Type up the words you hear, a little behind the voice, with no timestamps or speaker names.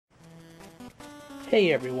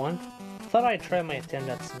Hey everyone, thought I'd try my attempt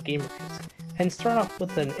at some game reviews, and start off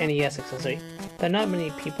with an NES accessory that not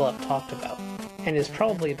many people have talked about, and is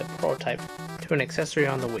probably the prototype to an accessory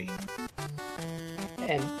on the Wii.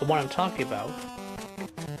 And the one I'm talking about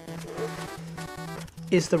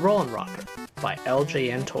is the Rollin' Rocker by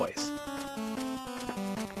LJN Toys.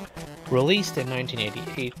 Released in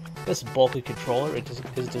 1988, this bulky controller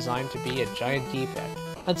is designed to be a giant D-pad,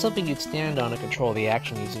 and something you'd stand on to control the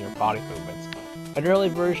action using your body movements. An early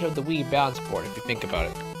version of the Wii balance board, if you think about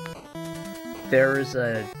it. There is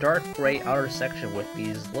a dark gray outer section with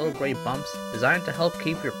these little gray bumps designed to help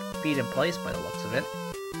keep your feet in place by the looks of it.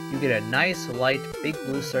 You get a nice, light, big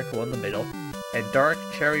blue circle in the middle, and dark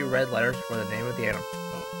cherry red letters for the name of the item.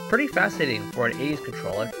 Pretty fascinating for an 80s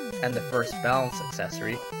controller and the first balance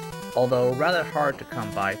accessory, although rather hard to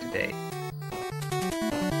come by today.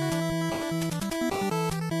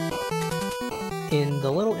 In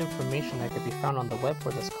the little information that could be found on the web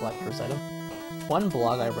for this collector's item, one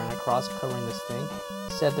blog I ran across covering this thing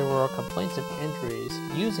said there were complaints of injuries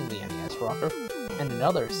using the NES rocker, and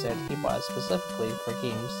another said he bought it specifically for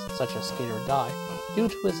games such as Skate or Die due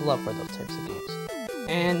to his love for those types of games,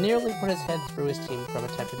 and nearly put his head through his teeth from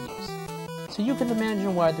attempted use. So you can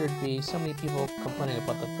imagine why there'd be so many people complaining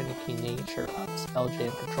about the finicky nature of this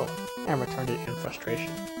LJN controller, and returned it in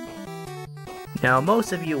frustration. Now,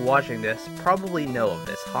 most of you watching this probably know of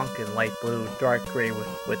this honkin' light blue, dark gray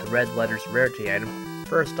with red letters rarity item,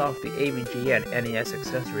 first off the AVGN NES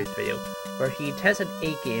Accessories video, where he tested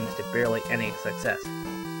 8 games to barely any success.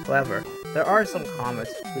 However, there are some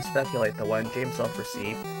comments who speculate the one James Rolfe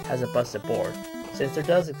received has a busted board, since there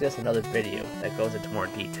does exist another video that goes into more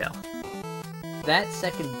detail. That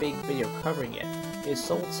second big video covering it is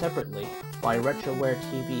sold separately by Retroware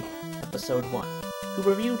TV Episode 1. Who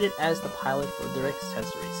reviewed it as the pilot for their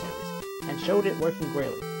accessory series, and showed it working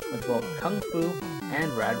greatly with both Kung Fu and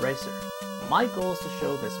Rad Racer. My goal is to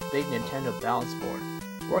show this big Nintendo balance board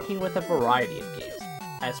working with a variety of games,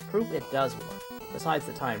 as proof it does work, besides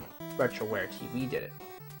the time Retroware TV did it.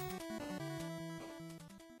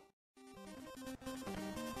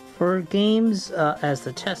 For games as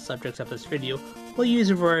the test subjects of this video, we'll use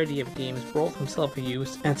a variety of games Rolfe himself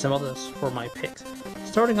used and some others for my picks.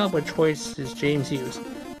 Starting off with choices James used,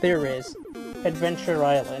 there is Adventure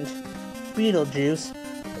Island, Beetlejuice,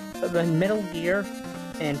 Metal Gear,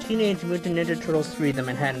 and Teenage Mutant Ninja Turtles 3: The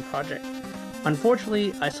Manhattan Project.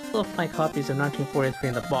 Unfortunately, I still have my copies of 1943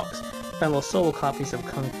 in the box, found little solo copies of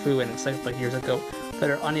Kung Fu and Encyclopedia years ago that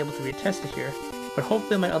are unable to be tested here, but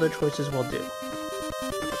hopefully my other choices will do.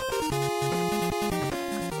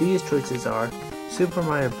 These choices are Super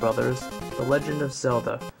Mario Bros., The Legend of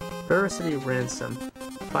Zelda, River City Ransom,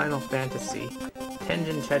 Final Fantasy,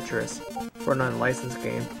 Tengen Tetris for an unlicensed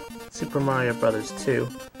game, Super Mario Bros. 2,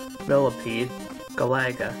 Millipede,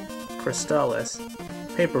 Galaga, Crystallis,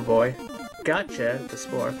 Paperboy, Gotcha, The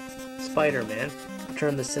Spore, Spider-Man,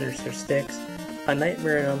 Return the Sinister Six, A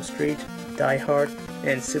Nightmare on Elm Street, Die Hard,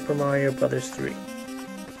 and Super Mario Bros. 3.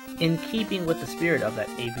 In keeping with the spirit of that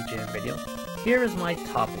AVGN video, here is my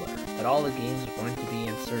top letter that all the games are going to be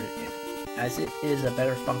inserted in, as it is a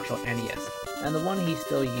better functional NES, and the one he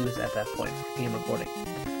still used at that point for game recording.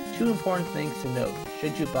 2 important things to note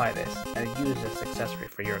should you buy this and use this accessory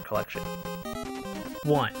for your collection.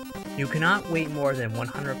 1. You cannot weigh more than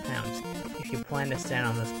 100 pounds if you plan to stand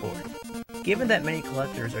on this board. Given that many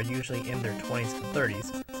collectors are usually in their 20s and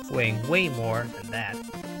 30s, weighing way more than that,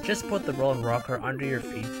 just put the Rollin' Rocker under your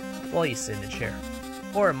feet while you sit in the chair.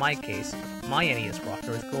 Or in my case, my NES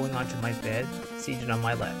rocker is going onto my bed, seated on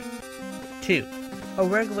my lap. 2. A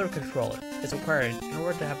regular controller is required in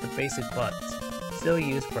order to have the basic buttons, still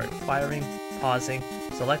used for firing, pausing,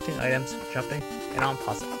 selecting items, jumping, and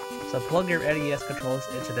on-pausing. So plug your NES controllers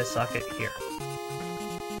into this socket here.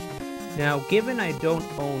 Now, given I don't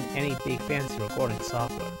own any big fancy recording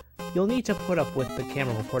software, you'll need to put up with the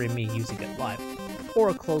camera recording me using it live, or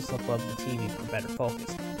a close-up of the TV for better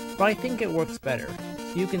focus. But I think it works better,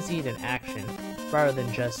 so you can see it in action, rather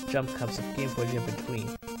than just jump cuts of game footage in between,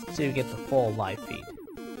 so you get the full live feed.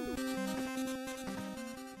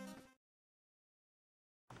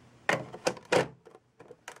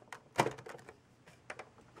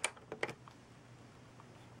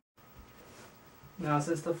 Now,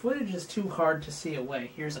 since the footage is too hard to see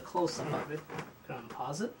away, here's a close-up of it. I'm going to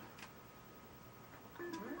unpause it.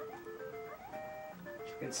 As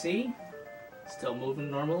you can see, still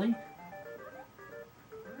moving normally.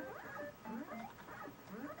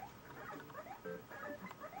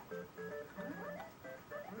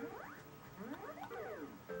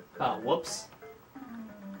 Oh, whoops.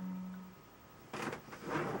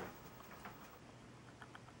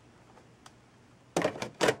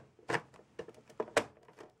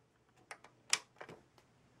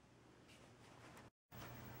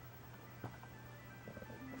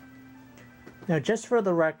 Now, just for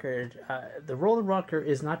the record, the roller rocker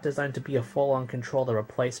is not designed to be a full-on controller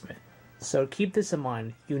replacement. So keep this in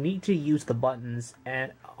mind. You need to use the buttons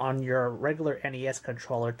on your regular NES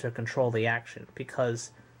controller to control the action,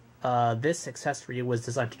 because this accessory was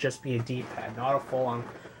designed to just be a D-pad, not a full-on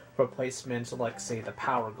replacement like, say, the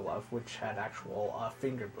Power Glove, which had actual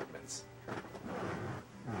finger movements.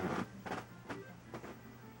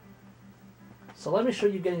 So let me show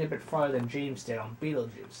you getting a bit farther than James did on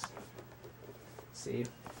Beetlejuice. See?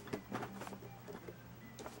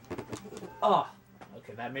 Oh!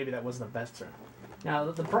 Okay, maybe that wasn't the best turn. Now,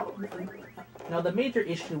 the major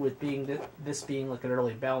issue with this being like an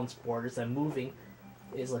early balance board is that moving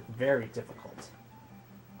is like very difficult.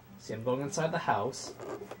 See, I'm going inside the house.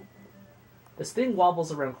 This thing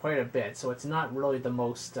wobbles around quite a bit, so it's not really the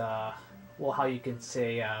most, well, how you can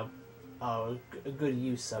say, a good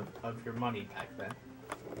use of your money back then.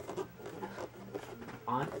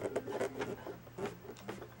 On.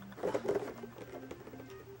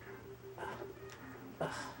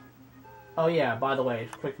 Oh yeah, by the way,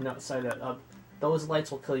 quick note, side up, those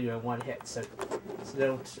lights will kill you in one hit, so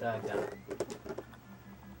don't doubt it.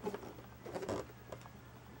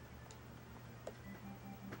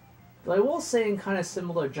 But I will say, in kind of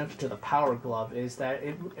similar junction to the Power Glove, is that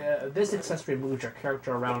this accessory moves your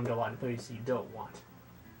character around a lot in places you don't want.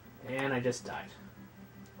 And I just died.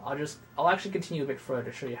 I'll actually continue a bit further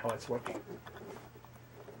to show you how it's working.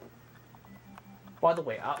 By the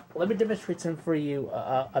way, let me demonstrate something for you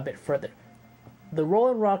a bit further. The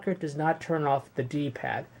roll and rocker does not turn off the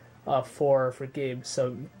D-pad for games,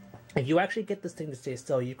 so if you actually get this thing to stay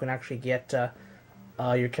still, you can actually get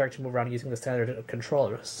your character to move around using the standard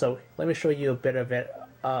controller. So let me show you a bit of it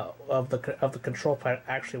of the control pad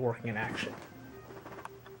actually working in action.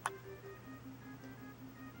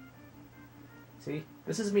 See,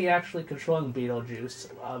 this is me actually controlling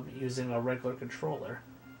Beetlejuice using a regular controller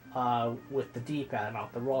with the D-pad,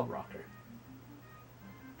 not the roll rocker.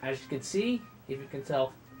 As you can see, if you can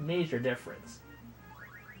tell, major difference.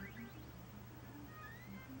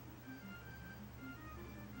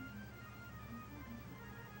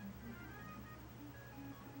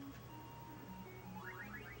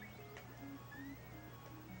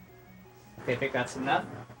 Okay, I think that's enough.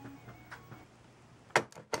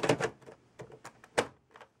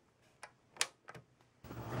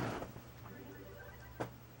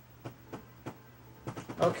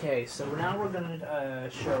 Okay, so now we're going to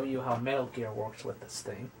show you how Metal Gear works with this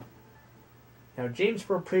thing. Now, James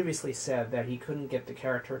Rolfe previously said that he couldn't get the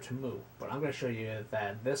character to move, but I'm going to show you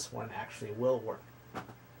that this one actually will work.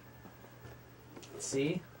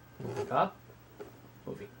 See? Moving up,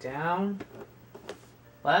 moving down,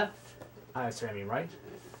 left, right,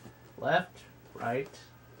 left, right,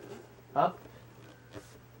 up,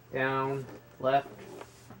 down, left,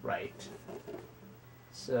 right.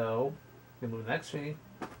 So, we move the next thing.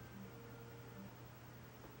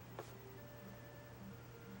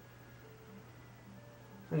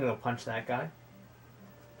 I'm gonna punch that guy.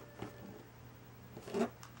 Go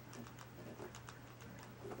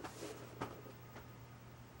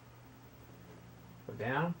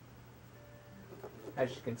down.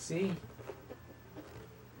 As you can see,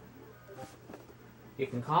 you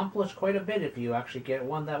can accomplish quite a bit if you actually get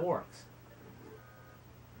one that works.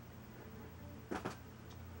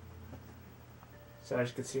 So as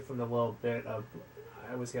you can see from the little bit of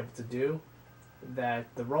I was able to do, that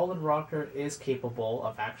the roll and rocker is capable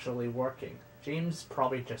of actually working. James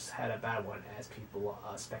probably just had a bad one, as people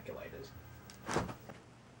speculated.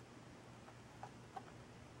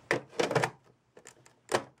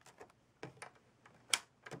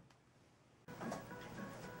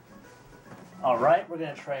 Alright, we're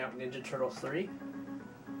going to try out Ninja Turtles 3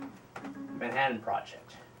 Manhattan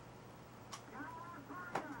Project.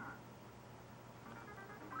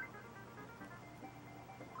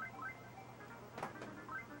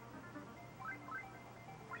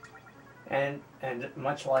 And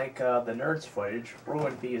much like the Nerds footage, we're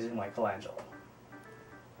going to be using Michelangelo.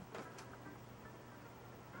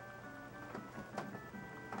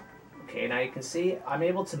 Okay, now you can see I'm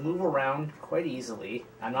able to move around quite easily.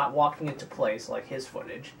 I'm not walking into place like his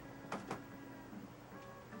footage.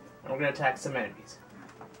 And we're going to attack some enemies.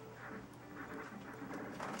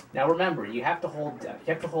 Now remember, you have to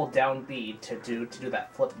hold down B to do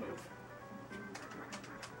that flip move.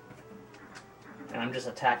 And I'm just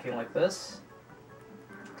attacking like this.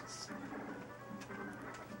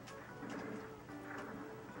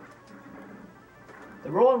 The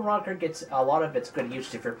roll and rocker gets a lot of its good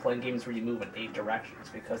use if you're playing games where you move in 8 directions,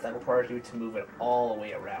 because that requires you to move it all the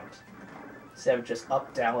way around, instead of just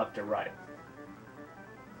up, down, left, or right.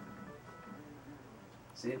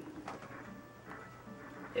 See?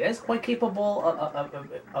 It is quite capable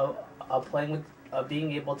of playing with,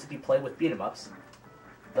 being able to be played with beat 'em ups.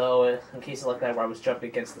 Though, in cases like that where I was jumping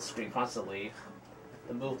against the screen constantly,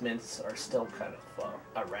 the movements are still kind of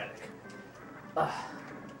erratic.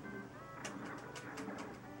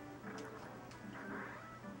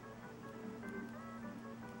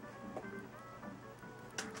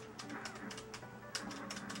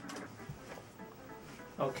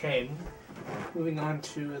 Okay, moving on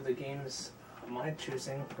to the games of my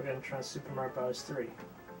choosing, we're going to try Super Mario Bros. 3.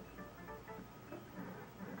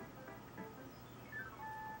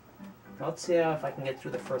 Let's see if I can get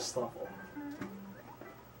through the first level.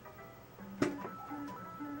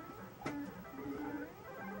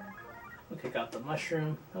 Okay, got the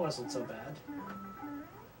mushroom. That wasn't so bad.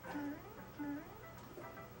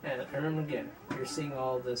 And remember again, you're seeing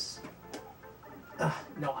all this.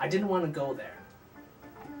 No, I didn't want to go there.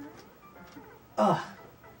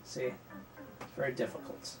 See? It's very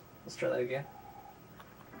difficult. Let's try that again.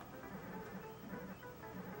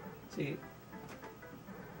 See?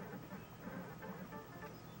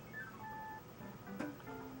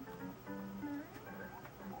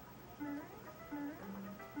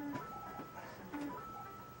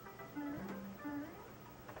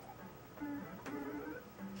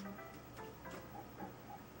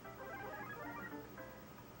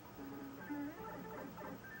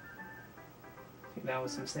 That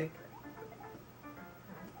was a mistake.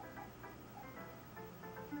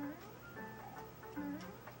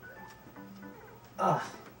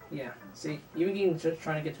 Yeah. See, even just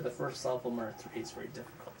trying to get to the first level of Mario 3 is very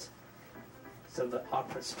difficult. So the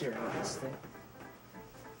awkward steering of this thing.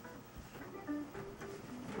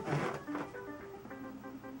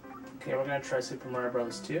 Okay, we're gonna try Super Mario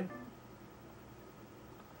Bros. 2.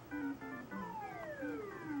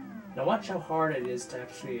 Now watch how hard it is to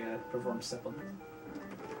actually perform simple.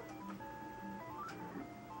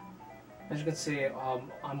 As you can see,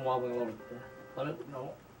 I'm wobbling all over.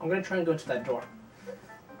 No, I'm gonna try and go into that door.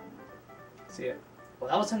 See it? Well,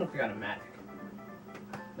 that was technically automatic.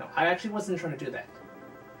 No, I actually wasn't trying to do that.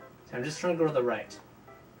 See, I'm just trying to go to the right.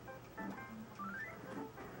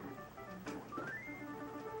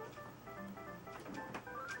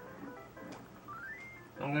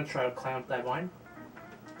 I'm gonna try to climb up that vine.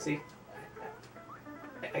 See?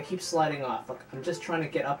 I keep sliding off. Look, I'm just trying to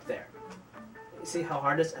get up there. You see how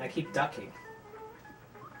hard it is? And I keep ducking.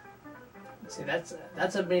 See, that's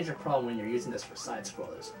a major problem when you're using this for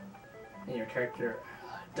side-scrollers. And your character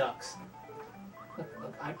ducks.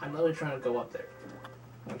 Look, I'm literally trying to go up there.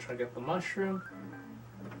 I'm going to try to get the mushroom.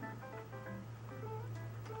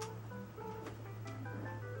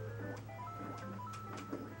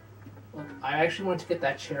 Look, I actually want to get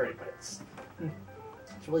that cherry, but it's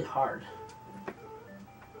really hard.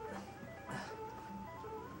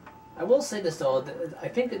 I will say this though, I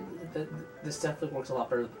think this definitely works a lot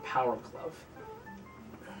better with the Power Glove.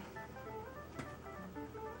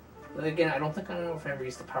 But again, I don't know if I ever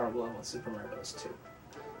used the Power Glove on Super Mario Bros.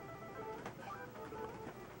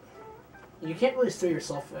 2. You can't really steer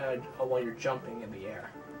yourself while you're jumping in the air.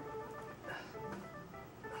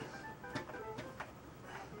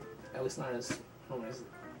 At least not as normally as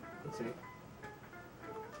let's see.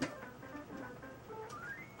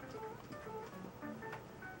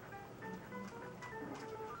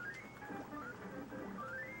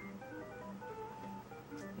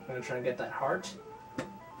 I'm gonna try and get that heart.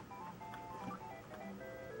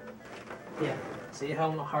 Yeah, see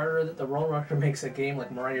how harder that the roll rocker makes a game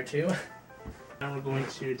like Mario 2? Now we're going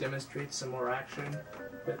to demonstrate some more action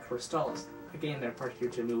with crystals. Again, they're part here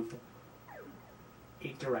to move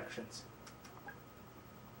 8 directions.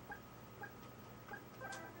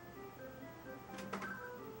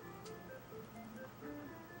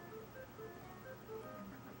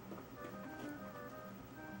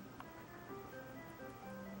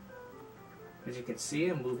 As you can see,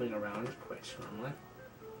 I'm moving around quite strongly,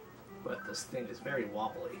 but this thing is very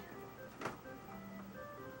wobbly.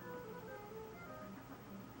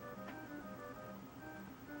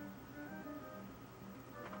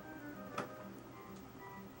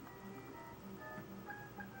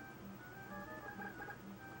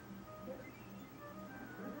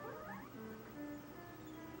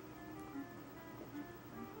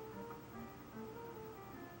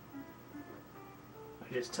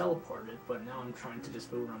 I just teleported, but now I'm trying to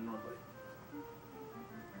just move around normally.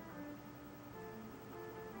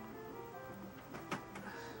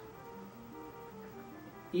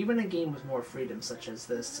 Even a game with more freedom such as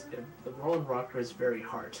this, the roll and rocker is very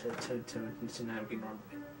hard to navigate normally.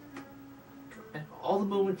 And all the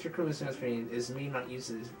movements you're currently seeing on the screen is me not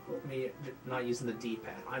using the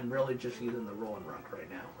D-pad. I'm really just using the roll and rock right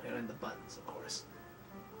now, and the buttons, of course.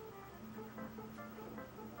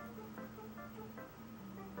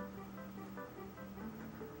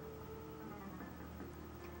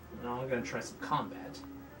 now I'm going to try some combat.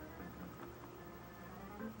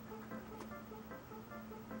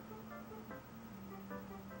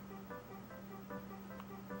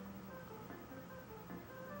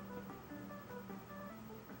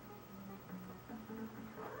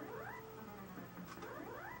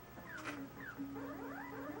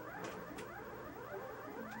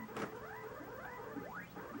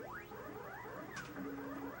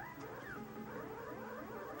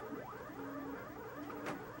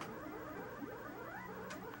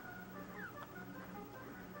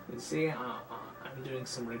 You see, I'm doing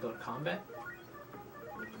some regular combat.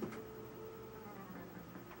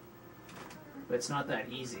 But it's not that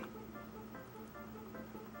easy.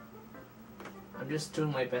 I'm just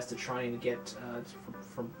doing my best to try and get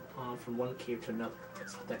from one cave to another.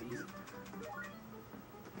 It's not that easy.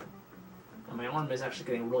 And my arm is actually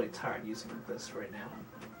getting really tired using this right now.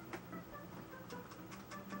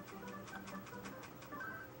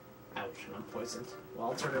 Ouch, and I'm poisoned. Well,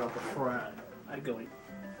 I'll turn it off before I go in.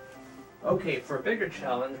 Okay, for a bigger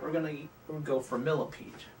challenge, we're gonna go for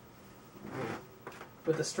millipede.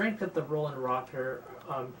 With the strength of the roll-and rocker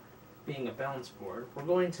being a balance board, we're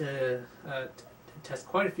going to test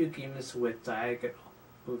quite a few games with diagonal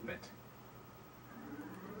movement.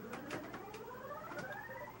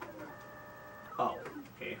 Oh,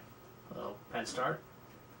 okay. Bad start.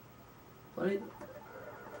 Let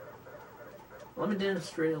me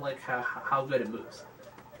demonstrate like how good it moves.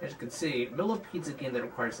 As you can see, millipede's a game that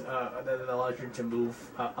requires that allows you to move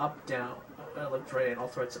up, down, left, right, and all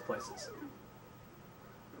sorts of places.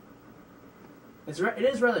 It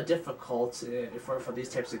is rather difficult for these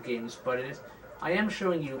types of games, but I am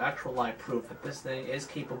showing you actual live proof that this thing is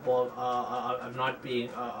capable of not being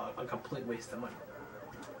a complete waste of money.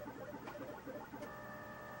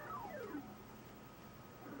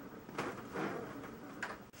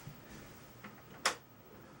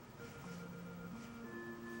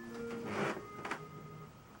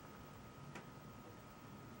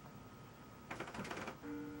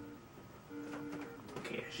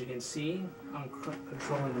 As you can see, I'm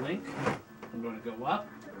controlling Link. I'm going to go up.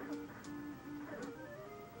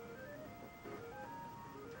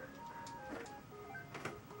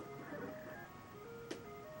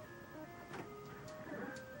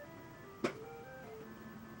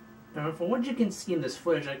 Now, from what you can see in this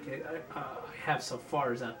footage I have so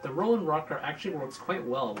far, is that the roll-and rocker actually works quite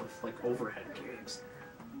well with like overhead games.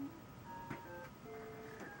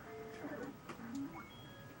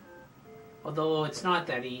 Although it's not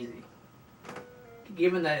that easy.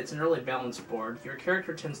 Given that it's an early balance board, your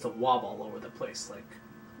character tends to wobble all over the place. Like,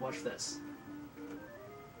 watch this.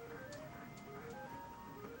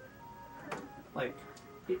 Like,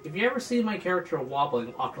 if you ever see my character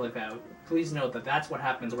wobbling awkwardly like that, please note that that's what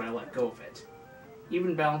happens when I let go of it.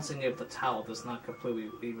 Even balancing it with the towel does not completely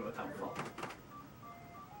leave it without fault.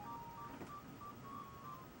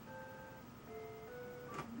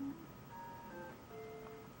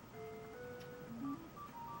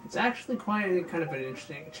 It's actually quite kind of an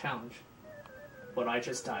interesting challenge, but I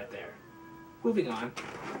just died there. Moving on.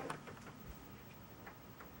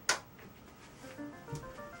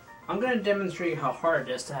 I'm going to demonstrate how hard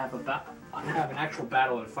it is to have an actual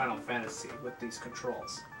battle in Final Fantasy with these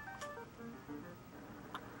controls.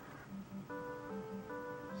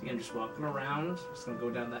 See, I'm just walking around, just going to go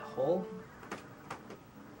down that hole.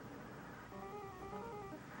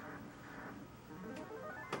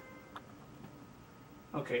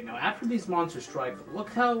 Okay, now after these monsters strike, look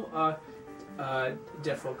how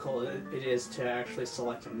difficult it is to actually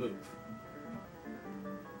select a move.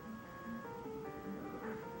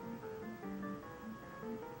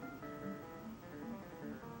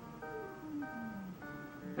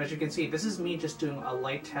 As you can see, this is me just doing a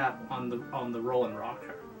light tap on the roll-and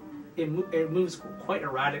rocker. It moves quite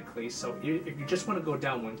erratically, so if you just want to go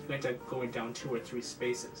down one, you end up going down 2 or 3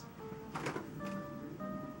 spaces.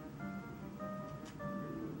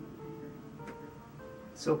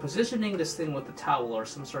 So positioning this thing with the towel or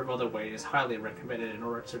some sort of other way is highly recommended in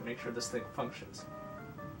order to make sure this thing functions.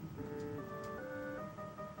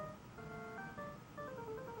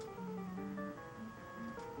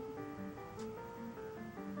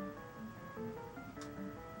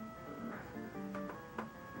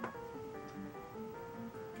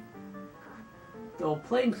 Though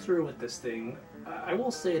playing through with this thing, I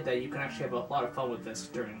will say that you can actually have a lot of fun with this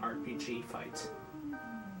during RPG fights.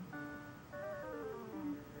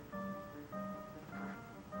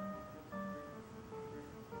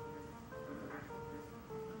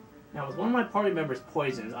 Now, with one of my party members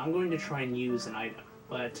poisoned, I'm going to try and use an item,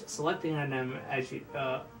 but selecting an item, as you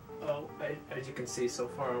can see so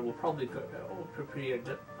far, will probably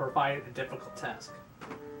provide a difficult task.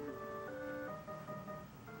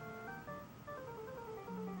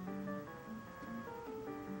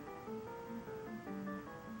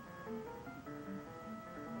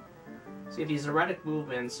 See, these erratic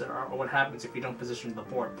movements are what happens if you don't position the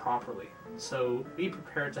board properly. So be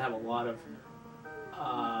prepared to have a lot of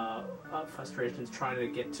frustrations trying to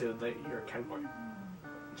get to your category.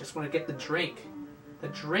 You just want to get the drink. The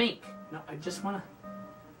drink! No, I just want to...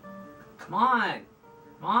 Come on!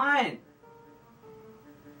 Come on!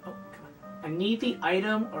 Oh, come on. I need the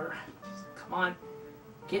item, or... Come on.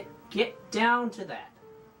 Get down to that.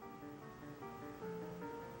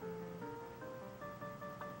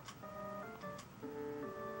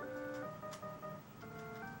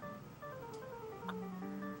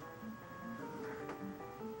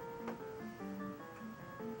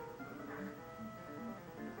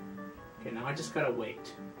 Okay, now I just gotta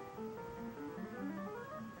wait.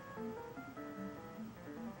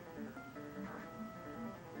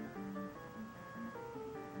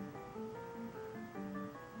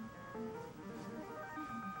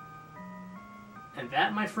 And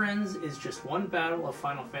that, my friends, is just one battle of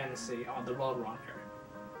Final Fantasy on the Road Rocker.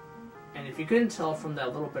 And if you couldn't tell from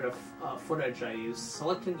that little bit of footage I used,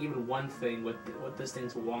 selecting even one thing with this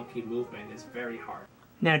thing's wonky movement is very hard.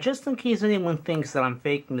 Now, just in case anyone thinks that I'm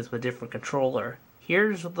faking this with a different controller,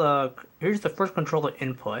 here's the first controller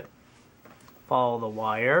input. Follow the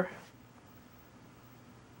wire.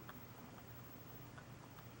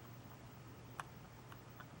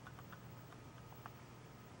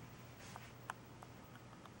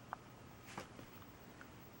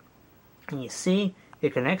 And you see,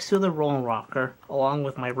 it connects to the Roll Rocker along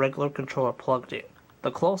with my regular controller plugged in.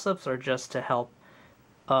 The close-ups are just to help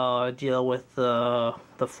deal with the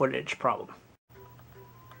footage problem.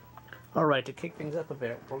 Alright, to kick things up a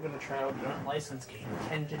bit, we're going to try out an unlicensed game,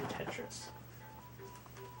 Tengen Tetris.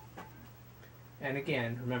 And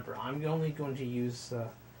again, remember, I'm only going to use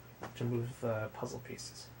to move the puzzle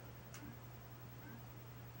pieces.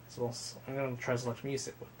 So I'm going to try to select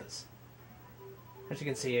music with this. As you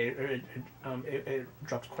can see, it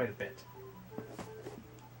dropped quite a bit.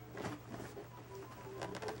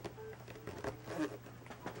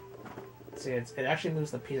 See, it actually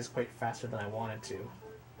moves the pieces quite faster than I wanted to,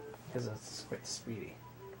 because it's quite speedy.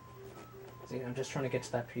 See, I'm just trying to get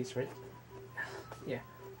to that piece, right? Yeah.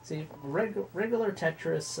 See, regular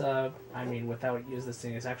Tetris, I mean, without using this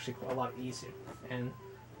thing, is actually a lot easier. And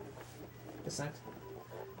this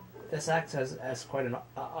acts as quite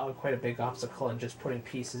a big obstacle in just putting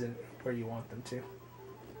pieces in where you want them to.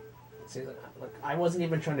 See, look, I wasn't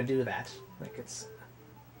even trying to do that. Like, it's...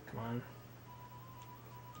 Come on.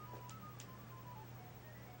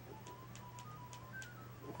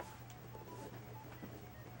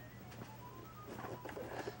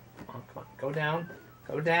 Come on. Go down.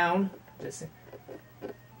 Go down. Just...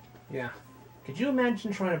 Yeah. Could you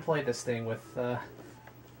imagine trying to play this thing with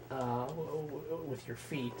your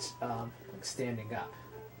feet like standing up?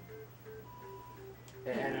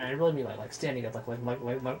 And I really mean like standing up, like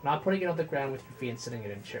not putting it on the ground with your feet and sitting it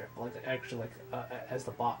in a chair, but like actually as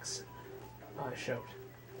the box showed.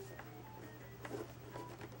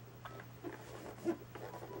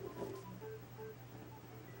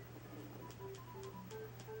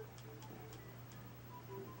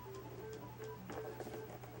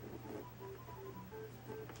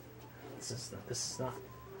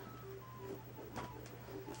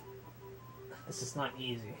 This is not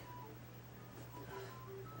easy.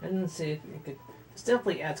 And see, this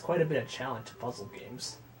definitely adds quite a bit of challenge to puzzle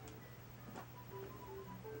games.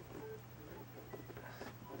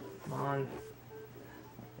 Come on.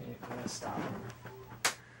 I'm gonna stop.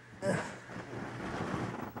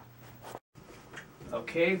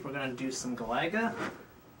 Okay, we're gonna do some Galaga.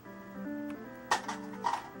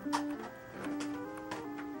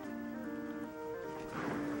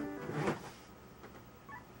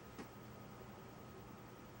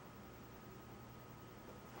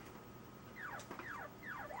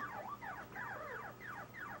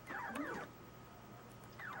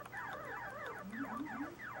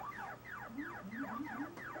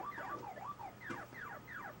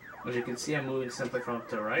 As you can see, I'm moving simply from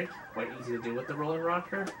left to right, quite easy to do with the roller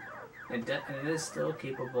rocker, and it is still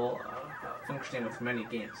capable of functioning with many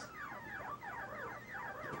games.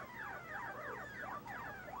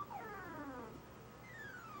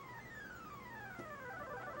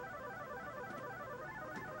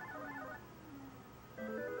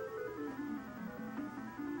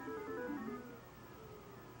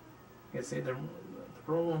 You can see the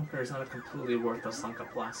roller rocker is not a completely worthless hunk of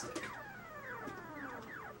plastic.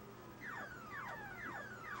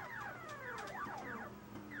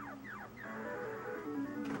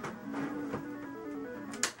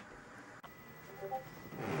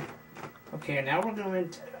 Okay, now we're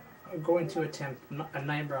going to attempt A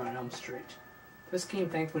Nightmare on Elm Street. This game,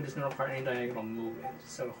 thankfully, does not require any diagonal movement,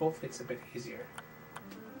 so hopefully it's a bit easier.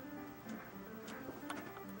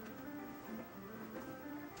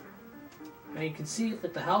 Now you can see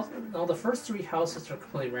that the house, all the first 3 houses are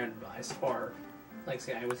completely randomized, or, like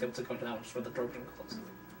say, I was able to go to that one just where the door didn't close.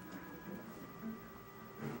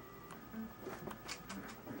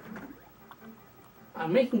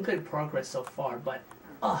 I'm making good progress so far, but,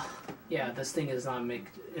 yeah, this thing is not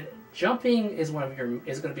jumping is going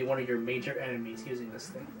to be one of your major enemies using this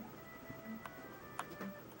thing.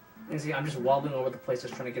 You see, I'm just wobbling over the place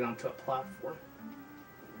just trying to get onto a platform.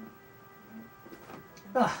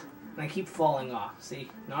 And I keep falling off. See,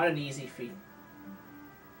 not an easy feat.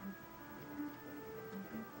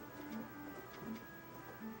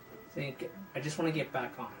 See, I just want to get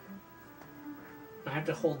back on. I have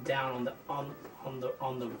to hold down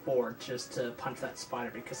on the board just to punch that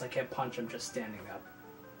spider because I can't punch him just standing up.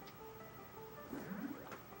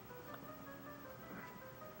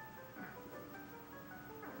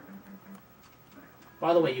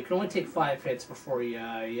 By the way, you can only take 5 hits before you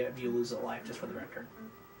lose a life, just for the record.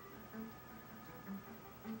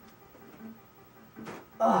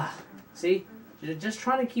 See? Just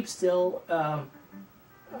trying to keep still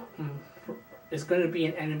is going to be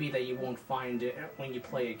an enemy that you won't find when you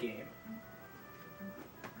play a game.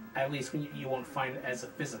 At least when you won't find it as a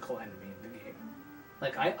physical enemy in the game.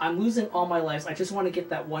 Like, I'm losing all my lives, I just want to get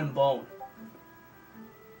that one bone.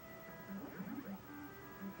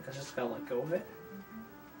 I just gotta let go of it.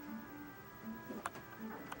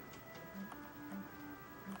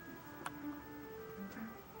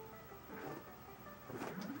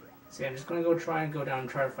 See, I'm just going to try and go down and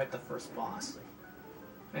try to fight the first boss,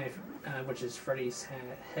 which is Freddy's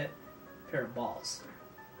hit pair of balls.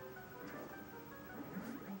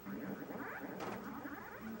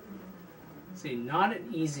 See, not an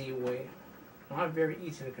easy way, not very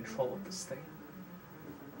easy to control with this thing.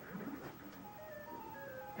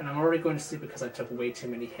 And I'm already going to sleep because I took way too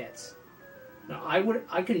many hits. Now,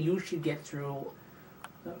 I could usually get through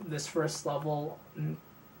this first level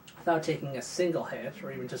without taking a single hit,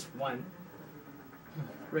 or even just one,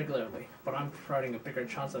 regularly. But I'm providing a bigger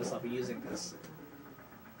chance of myself using this.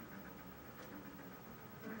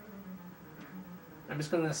 I'm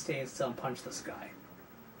just going to stay still and punch this guy.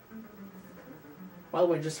 By the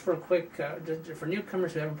way, just for a quick, for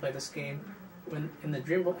newcomers who haven't played this game, when in the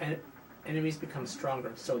dream world, enemies become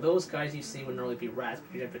stronger. So those guys you see would normally be rats,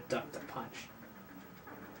 but you have to duck to punch.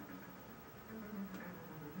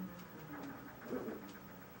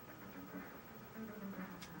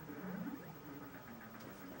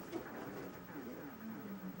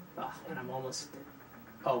 And I'm almost...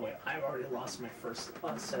 Oh wait, I've already lost my first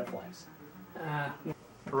set of lives.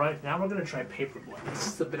 Right, now we're going to try paperboy. This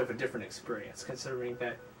is a bit of a different experience, considering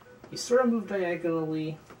that you sort of move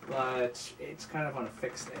diagonally, but it's kind of on a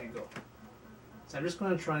fixed angle. So I'm just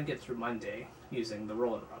going to try and get through Monday using the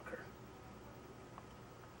roller rocker.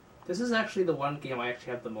 This is actually the one game I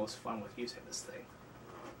actually have the most fun with using this thing.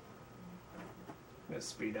 I'm going to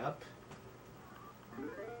speed up.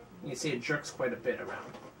 You can see it jerks quite a bit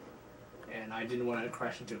around. And I didn't want to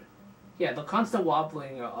crash into it. Yeah, the constant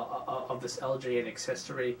wobbling of this LJN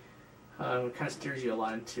accessory kind of steers you a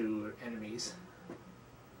lot into enemies.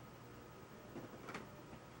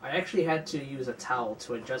 I actually had to use a towel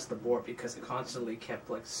to adjust the board because it constantly kept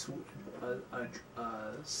like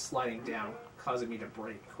sliding down, causing me to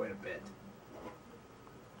break quite a bit.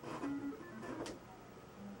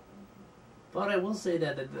 But I will say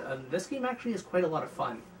that this game actually is quite a lot of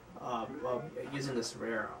fun using this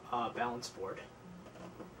rare balance board.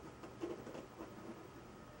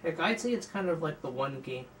 Heck, I'd say it's kind of like the one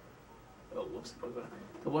game. Oh, whoops!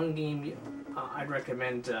 The one game I'd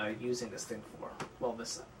recommend using this thing for. Well,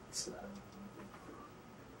 it's the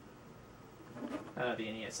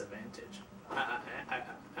NES Advantage. I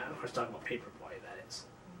of course talking about Paperboy. That is.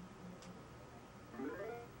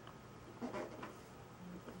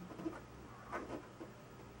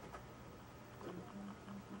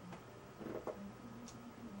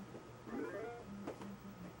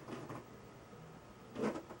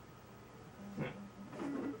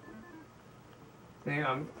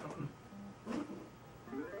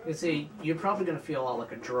 You see, you're probably going to feel a lot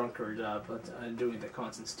like a drunkard doing the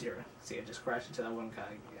constant steering. See, I just crashed into that one guy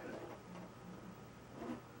again.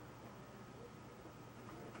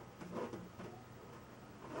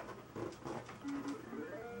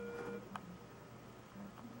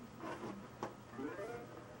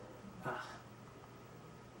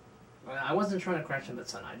 I wasn't trying to crash into the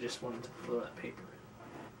sun, I just wanted to throw that paper.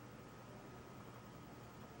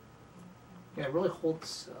 Yeah, it really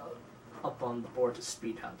holds up on the board to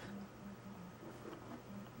speed up.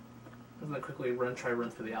 I'm going to quickly try to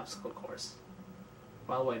run through the obstacle course.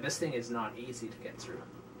 By the way, this thing is not easy to get through.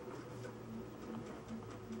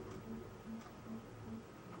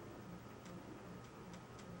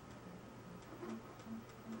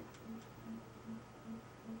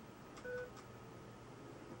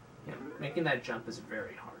 Yeah, making that jump is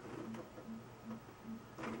very hard.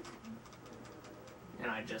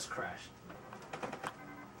 And I just crashed.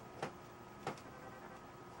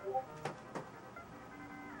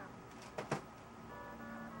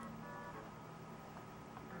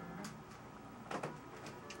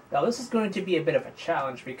 Now this is going to be a bit of a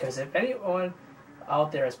challenge because if anyone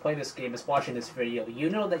out there has played this game, is watching this video, you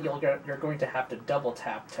know that you're going to have to double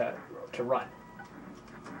tap to run.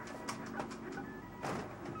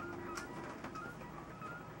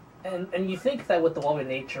 And you think that with the woven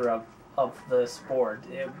nature of this board,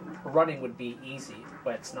 running would be easy,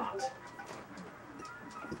 but it's not.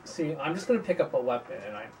 See, I'm just going to pick up a weapon,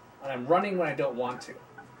 and I'm running when I don't want to.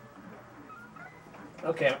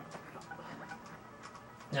 Okay.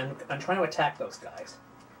 I'm trying to attack those guys.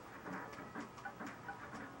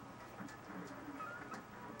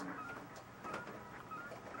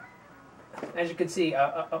 As you can see,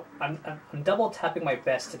 I'm double tapping my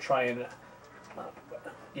best to try and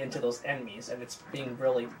get into those enemies, and it's being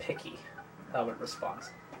really picky how it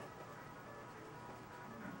responds.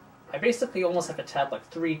 I basically almost have to tap like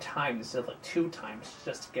 3 times instead of like 2 times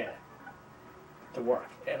just to get it to work,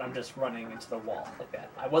 and I'm just running into the wall like that.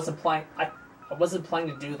 I wasn't planning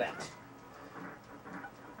to do that.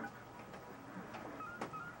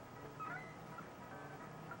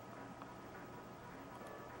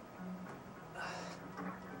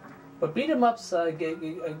 But beat 'em ups give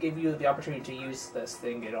you the opportunity to use this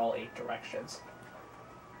thing in all 8 directions.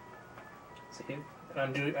 See, and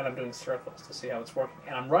I'm doing circles to see how it's working,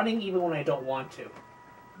 and I'm running even when I don't want to.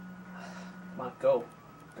 Come on, go,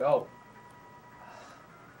 go.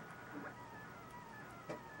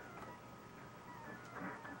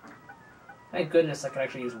 Thank goodness I can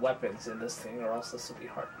actually use weapons in this thing, or else this would be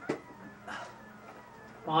hard. Come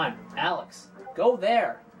on, Alex, go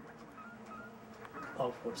there!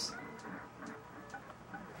 Oh, whoops.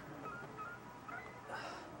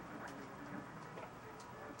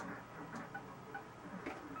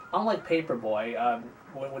 Unlike Paperboy,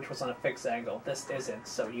 which was on a fixed angle, this isn't,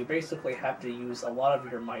 so you basically have to use a lot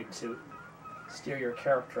of your might to steer your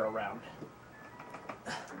character around.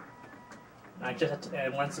 I just had to,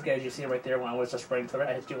 and once again, as you see right there, when I was just running through it,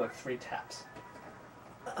 I had to do like 3 taps.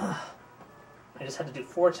 I just had to do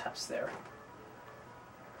 4 taps there.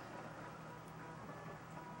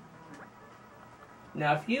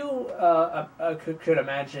 Now, if you could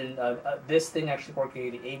imagine this thing actually working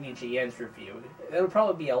in the AVGN's review, it would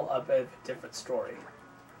probably be a bit of a different story.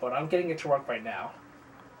 But I'm getting it to work right now.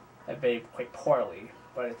 I made quite poorly,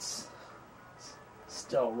 but it's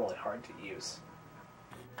still really hard to use.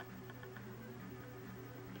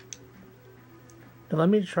 Now let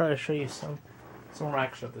me try to show you some more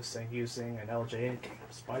action of this thing using an LJN game,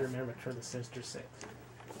 Spider-Man Return to Sinister Six.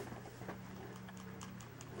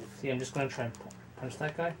 See, I'm just going to try and punch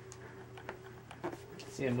that guy.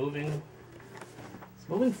 See, I'm moving. It's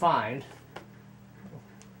moving fine.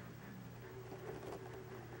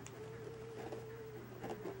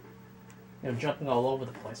 You know, jumping all over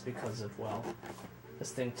the place because of, well,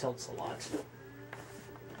 this thing tilts a lot.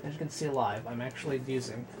 As you can see live, I'm actually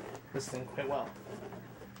using this thing quite well.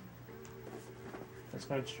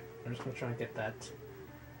 I'm just going to try and get that.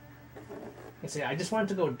 You see, I just wanted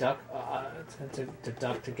to go duck to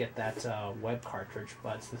duck to get that web cartridge,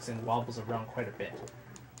 but this thing wobbles around quite a bit,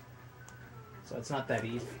 so it's not that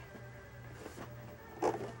easy.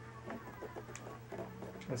 You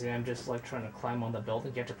see, I'm just like trying to climb on the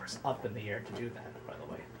building. You have to press up in the air to do that, by the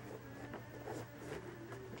way.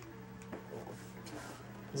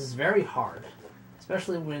 This is very hard,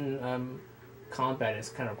 especially when combat is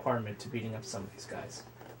kind of a requirement to beating up some of these guys.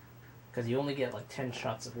 Because you only get like 10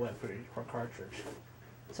 shots of web per cartridge.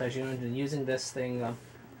 So as you know, using this thing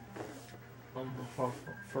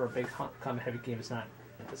for a big combat heavy game, it's not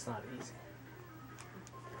easy.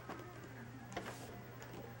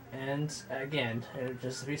 And again, in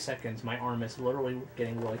just a few seconds, my arm is literally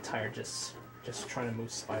getting really tired just trying to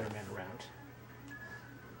move Spider-Man around.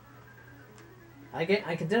 I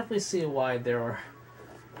can definitely see why there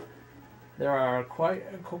are quite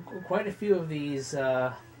a few of these.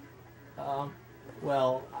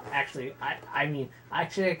 Well, actually, I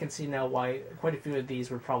can see now why quite a few of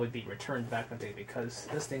these would probably be returned back in the day, because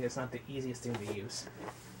this thing is not the easiest thing to use.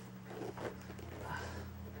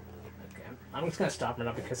 Okay, I'm just gonna stop it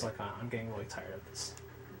now because like I'm getting really tired of this.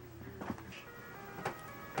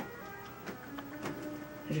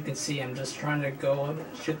 As you can see, I'm just trying to go and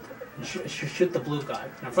shoot the blue guy.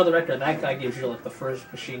 Now, for the record, that guy gives you like the first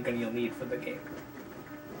machine gun you'll need for the game.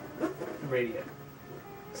 Radio.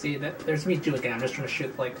 See, there's me too again. I'm just trying to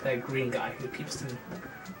shoot like that green guy who keeps them.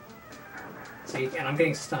 See, and I'm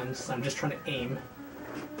getting stunned, so I'm just trying to aim.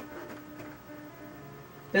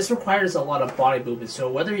 This requires a lot of body movement, so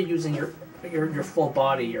whether you're using your full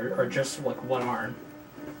body or just like one arm,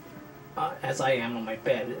 as I am on my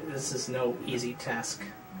bed, this is no easy task.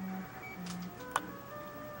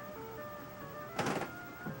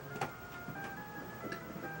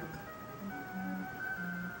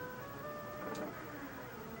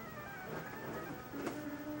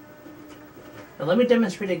 Now let me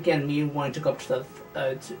demonstrate again me wanting to go up to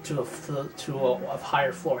a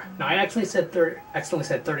higher floor. Now I actually said accidentally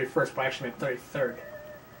said 31st, but I actually meant 33rd.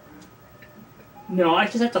 No, I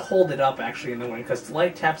just have to hold it up actually in the wind because the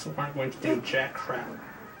light taps aren't going to do jack crap.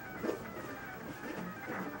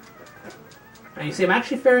 Now you see I'm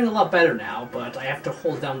actually faring a lot better now, but I have to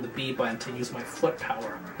hold down the B button to use my foot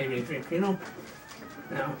power. Maybe if you know.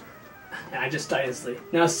 No. And I just died instantly.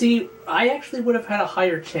 Now see, I actually would have had a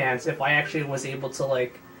higher chance if I actually was able to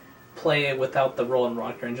like play it without the roll and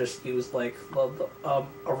rocker and just use like a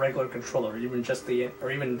regular controller, or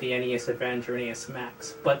even the NES Advantage or NES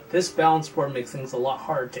Max. But this balance board makes things a lot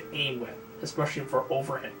harder to aim with, especially for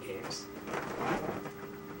overhead games.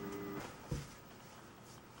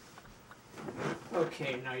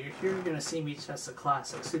 Okay, now you're going to see me test the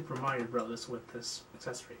classic Super Mario Bros. With this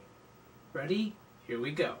accessory. Ready? Here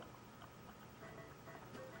we go.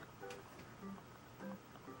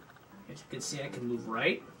 As you can see, I can move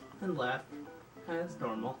right and left as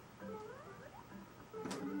normal.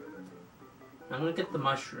 I'm going to get the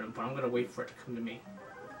mushroom, but I'm going to wait for it to come to me.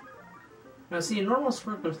 Now see, in normal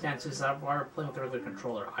circumstances, if I were playing with a regular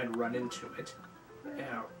controller, I'd run into it.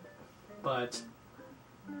 Yeah, but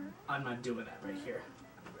I'm not doing that right here.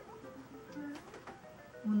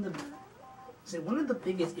 One of the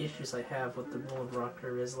biggest issues I have with the roll and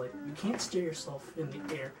rocker is like you can't steer yourself in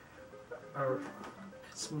the air or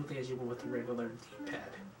as smoothly as you would with a regular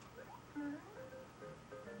D-pad.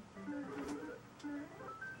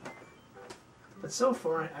 But so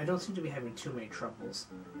far, I don't seem to be having too many troubles.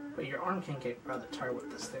 But your arm can get rather tired with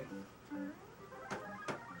this thing.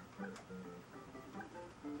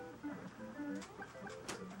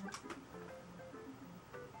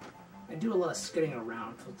 I do a lot of skidding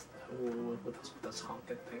around with this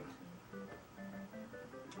honking thing.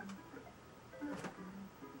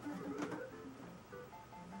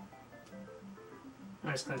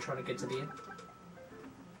 I'm just going to try to get to the end.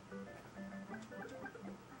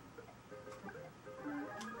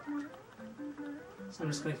 So I'm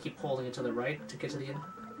just going to keep holding it to the right to get to the end.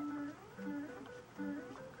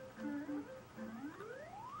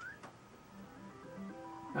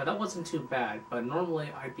 Now that wasn't too bad, but normally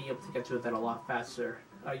I'd be able to get to that a lot faster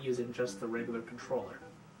using just the regular controller.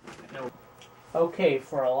 Okay,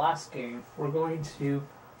 for our last game, we're going to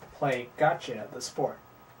play Gotcha, the sport.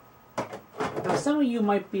 Now some of you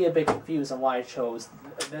might be a bit confused on why I chose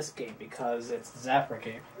this game, because it's the Zapper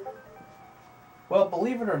game. Well,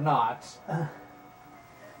 believe it or not,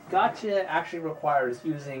 Gotcha actually requires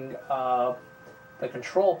using the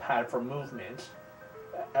control pad for movement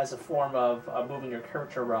as a form of moving your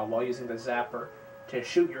character around while using the zapper to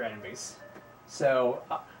shoot your enemies. So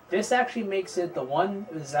this actually makes it the one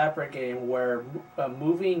zapper game where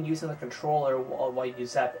moving using the controller while you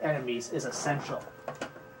zap enemies is essential.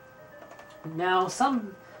 Now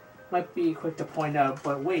some might be quick to point out,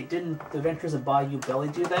 but wait, didn't The Adventures of Bayou Billy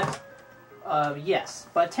do that? Yes,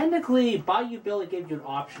 but technically Bayou Billy gave you an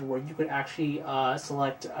option where you could actually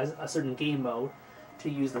select a certain game mode to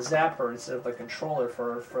use the zapper instead of the controller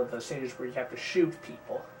for the stages where you have to shoot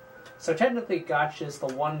people. So technically Gotcha is the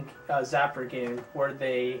one zapper game where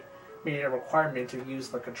they made it a requirement to use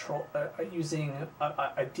the using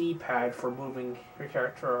a D-pad for moving your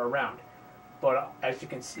character around. But as you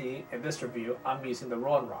can see in this review, I'm using the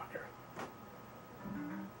roll and rocker.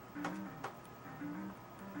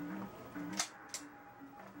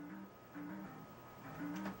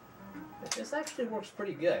 This actually works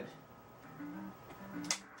pretty good.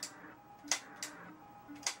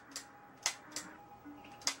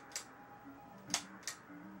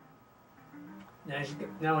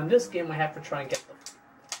 Now in this game I have to try and get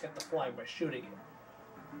the flag by shooting it.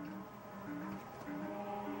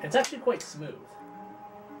 It's actually quite smooth.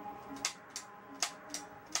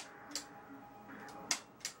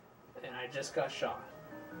 And I just got shot.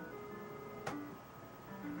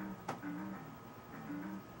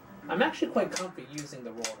 I'm actually quite comfy using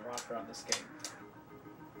the roll and rocker on this game.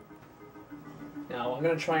 Now I'm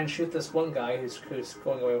going to try and shoot this one guy who's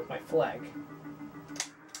going away with my flag.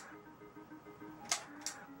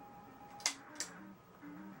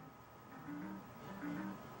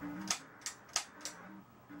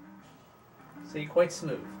 See, quite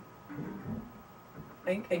smooth.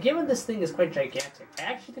 And given this thing is quite gigantic, I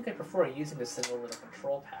actually think I prefer using this thing over the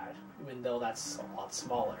control pad, even though that's a lot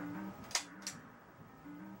smaller.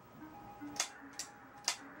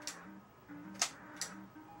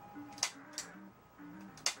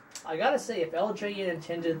 I gotta say, if LJN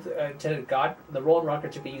intended the roll and rocker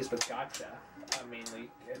to be used with gotcha, mainly,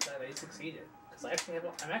 they succeeded. Because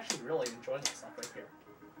I'm actually really enjoying myself right here.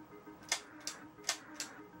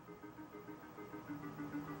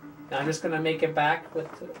 Now I'm just gonna make it back with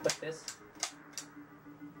this.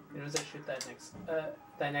 As soon as I shoot that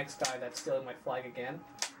next guy that's stealing my flag again.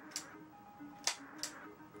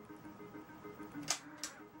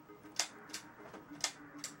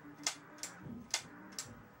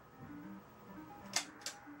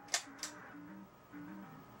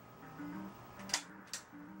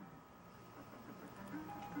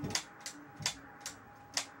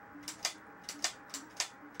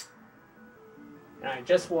 Alright,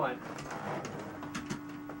 just one.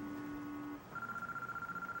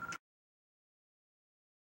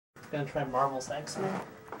 Gonna try Marvel's X-Men.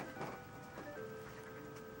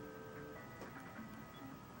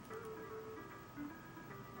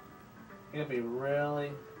 You gotta be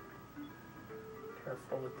really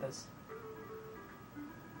careful with this.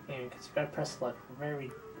 And because you gotta press left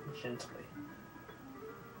very gently.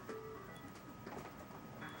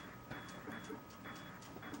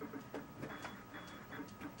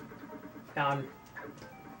 Now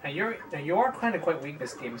you are kind of quite weak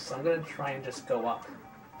this game, so I'm gonna try and just go up.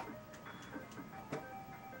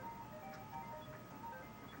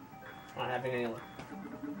 Not having any luck.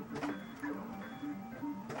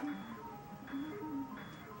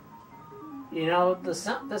 You know,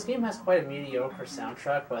 this game has quite a mediocre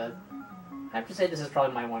soundtrack, but I have to say this is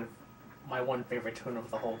probably my one favorite tune of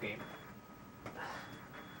the whole game.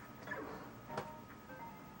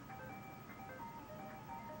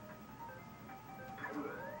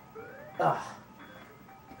 Ugh.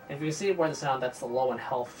 If you see where the sound, that's the low in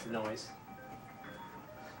health noise.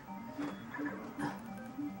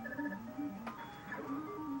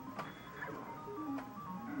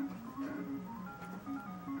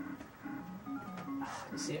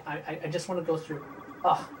 You see, I just want to go through.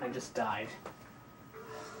 Oh, I just died.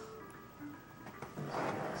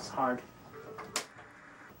 It's hard.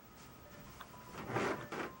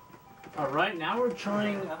 Alright, now we're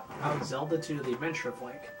trying out Zelda 2: The Adventure of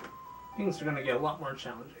Link. Things are going to get a lot more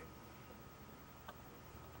challenging.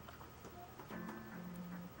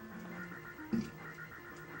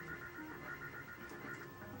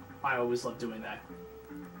 I always love doing that.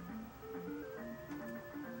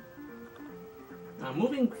 Now,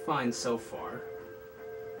 moving fine so far.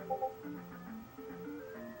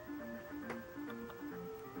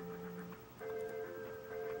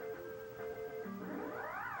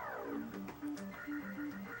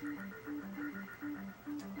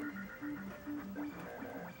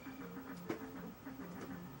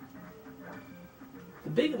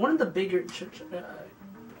 One of the bigger...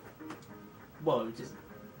 Whoa.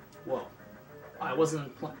 I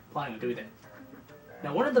wasn't planning on doing that.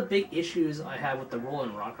 Now, one of the big issues I have with the roll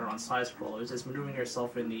and rocker on side scrollers is maneuvering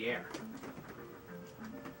yourself in the air.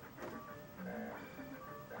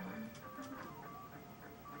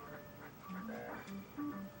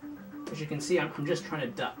 As you can see, I'm just trying to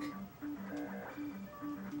duck.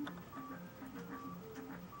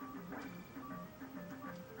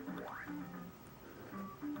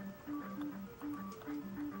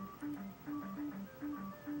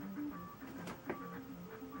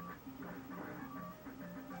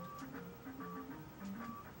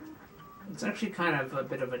 It's actually kind of a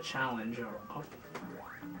bit of a challenge.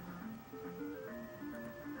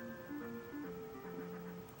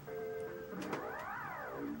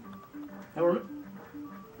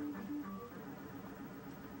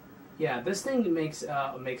 Yeah, this thing makes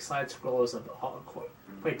side scrollers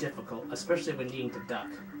quite difficult, especially when needing to duck.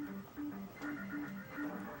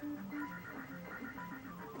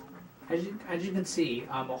 As you can see,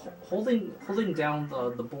 holding down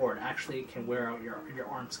the board actually can wear out your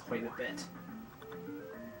arms quite a bit.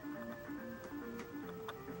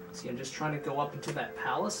 See, I'm just trying to go up into that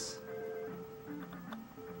palace.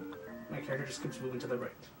 My character just keeps moving to the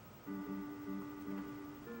right.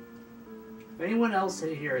 If anyone else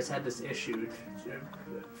here has had this issue,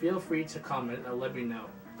 feel free to comment and let me know.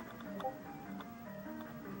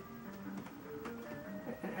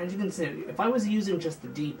 As you can see, if I was using just the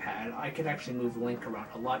D-pad, I could actually move Link around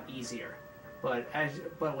a lot easier. But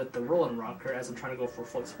with the roll and rocker, as I'm trying to go for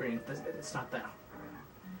full experience, it's not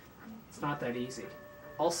that easy.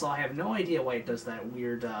 Also, I have no idea why it does that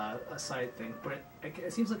weird side thing, but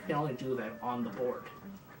it seems like you can only do that on the board.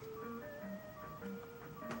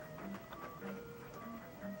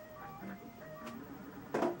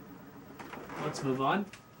 Let's move on.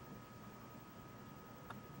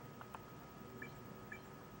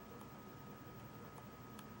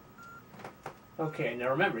 Okay, now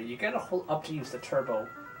remember, you gotta hold up to use the turbo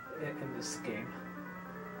in this game.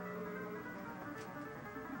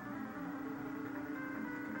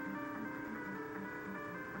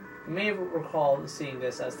 You may recall seeing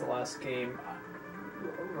this as the last game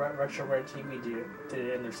Retroware TV did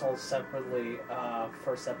it, and they're sold separately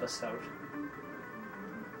first episode.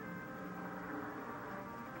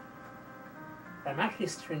 I'm actually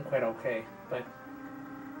steering quite okay, but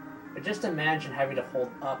just imagine having to hold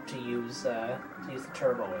up to use the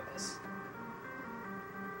turbo with this.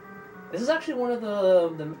 This is actually one of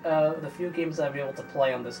the few games I've been able to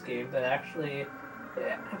play on this game that actually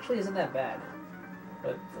isn't that bad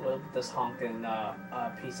with this honking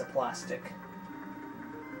piece of plastic.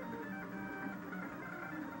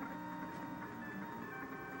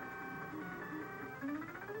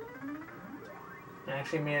 I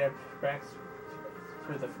actually made it back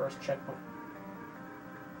through the first checkpoint.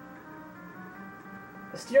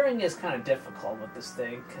 The steering is kind of difficult with this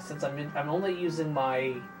thing, because since I'm only using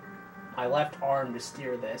my left arm to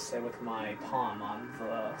steer this, and with my palm on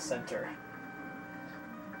the center.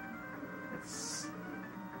 It's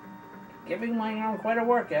giving my arm quite a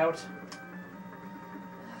workout.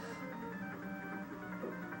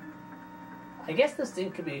 I guess this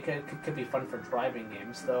thing could be fun for driving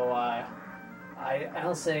games, though.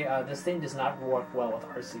 I'll say this thing does not work well with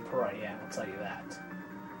RC Pro. Yeah, I'll tell you that.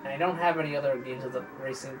 And I don't have any other games of the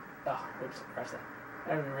racing. Oh, oops, I crashed that.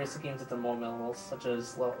 I have racing games at the moment, such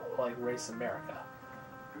as like Race America,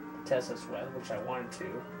 to test this with, which I wanted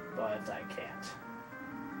to, but I can't.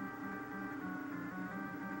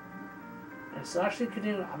 And so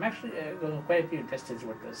I'm actually going quite a few distance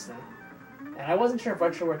with this thing. And I wasn't sure if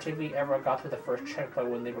Retroware TV ever got through the first checkpoint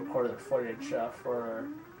when they recorded their footage for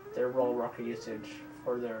their roll rocker usage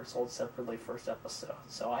for their sold separately first episode.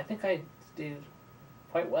 So I think I did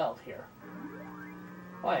quite well here.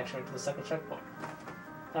 Well, I actually went to the second checkpoint.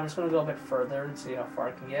 I'm just going to go a bit further and see how far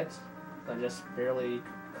I can get. I just barely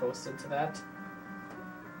coasted to that.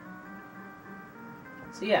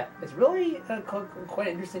 So yeah, it's really quite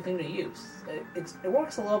an interesting thing to use. It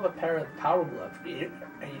works a little bit power glove,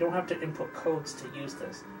 and you don't have to input codes to use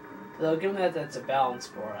this. Though given that it's a balance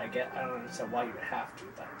board, I don't understand why you would have to.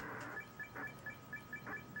 But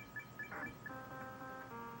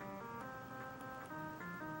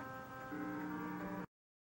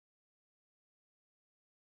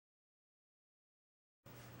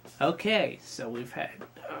okay, so we've had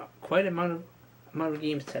quite an amount of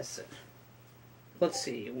games tested. Let's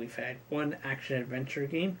see, we've had 1 action-adventure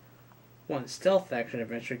game, 1 stealth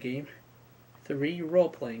action-adventure game, 3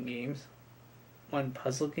 role-playing games, 1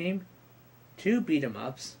 puzzle game, 2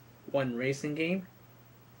 beat-em-ups, 1 racing game,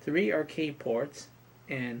 3 arcade ports,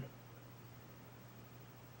 and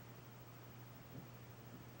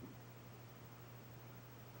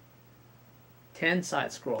 10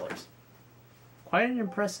 side-scrollers. Quite an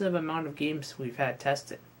impressive amount of games we've had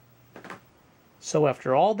tested. So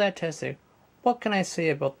after all that testing, what can I say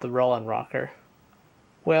about the Roll & Rocker?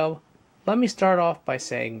 Well, let me start off by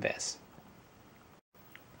saying this.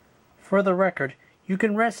 For the record, you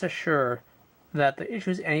can rest assured that the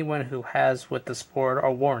issues anyone who has with the sport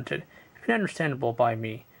are warranted and understandable by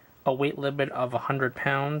me. A weight limit of 100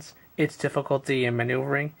 pounds, its difficulty in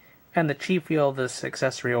maneuvering, and the cheap feel of this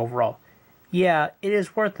accessory overall. Yeah, it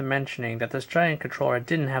is worth mentioning that this giant controller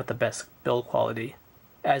didn't have the best build quality,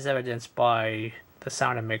 as evidenced by the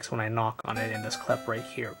sound it makes when I knock on it in this clip right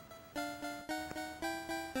here.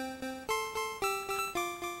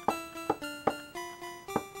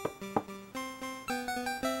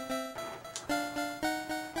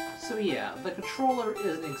 So yeah, the controller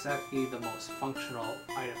isn't exactly the most functional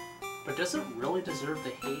item, but does it really deserve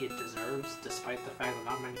the hate it deserves, despite the fact that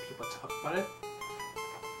not many people talk about it?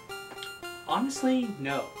 Honestly,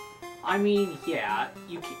 no. I mean, yeah,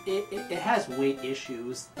 it has weight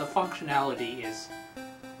issues. The functionality is,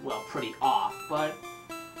 well, pretty off, but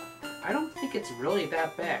I don't think it's really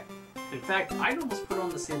that bad. In fact, I'd almost put it on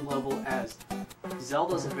the same level as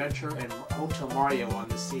Zelda's Adventure and Hotel Mario on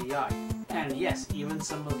the CDI. And yes, even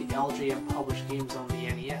some of the LJN published games on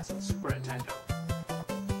the NES and Super Nintendo.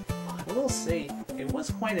 I will say, it was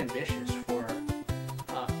quite ambitious for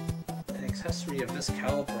an accessory of this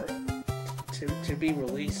caliber to be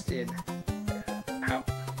released in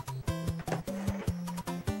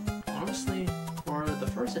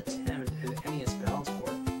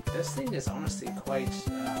this thing is honestly quite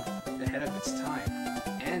ahead of its time,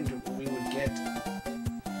 and we would get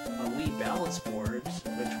a Wii balance board, which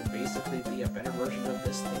would basically be a better version of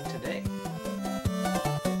this thing today.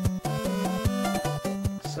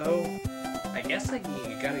 So, I guess like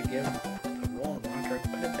you gotta give the Roland Rocker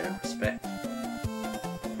quite a bit of respect.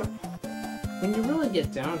 When you really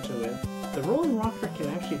get down to it, the Roland Rocker can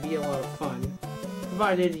actually be a lot of fun,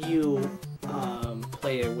 provided you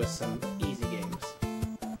play it with some easy games.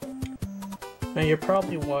 Now you're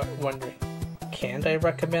probably wondering, can I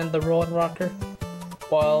recommend the Roland Rocker?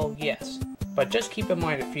 Well, yes, but just keep in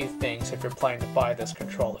mind a few things if you're planning to buy this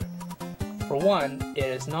controller. For one, it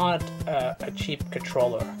is not a cheap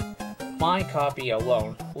controller. My copy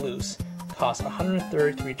alone, loose, costs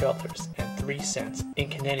 $133.03 in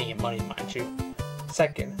Canadian money, mind you.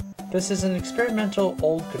 Second, this is an experimental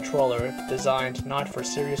old controller designed not for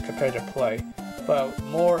serious competitive play, but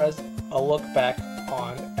more as a look back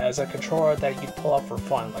on as a controller that you'd pull up for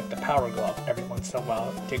fun, like the Power Glove, every once in a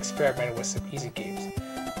while to experiment with some easy games.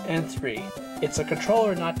 And 3, it's a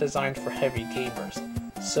controller not designed for heavy gamers.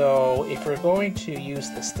 So if you're going to use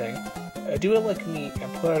this thing, do it like me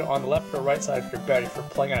and put it on the left or right side of your bed if you're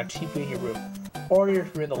playing on a TV in your room, or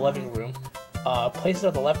if you're in the living room. Place it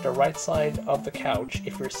on the left or right side of the couch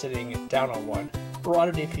if you're sitting down on one, or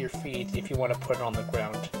underneath your feet if you want to put it on the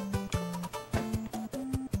ground.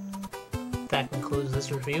 That concludes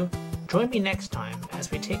this review. Join me next time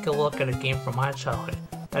as we take a look at a game from my childhood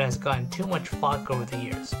that has gotten too much flack over the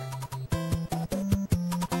years.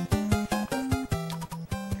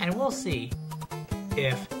 And we'll see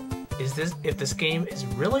if this game is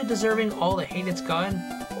really deserving all the hate it's gotten,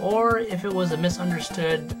 or if it was a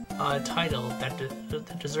misunderstood title that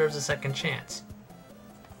deserves a second chance.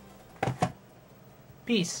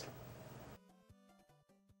 Peace.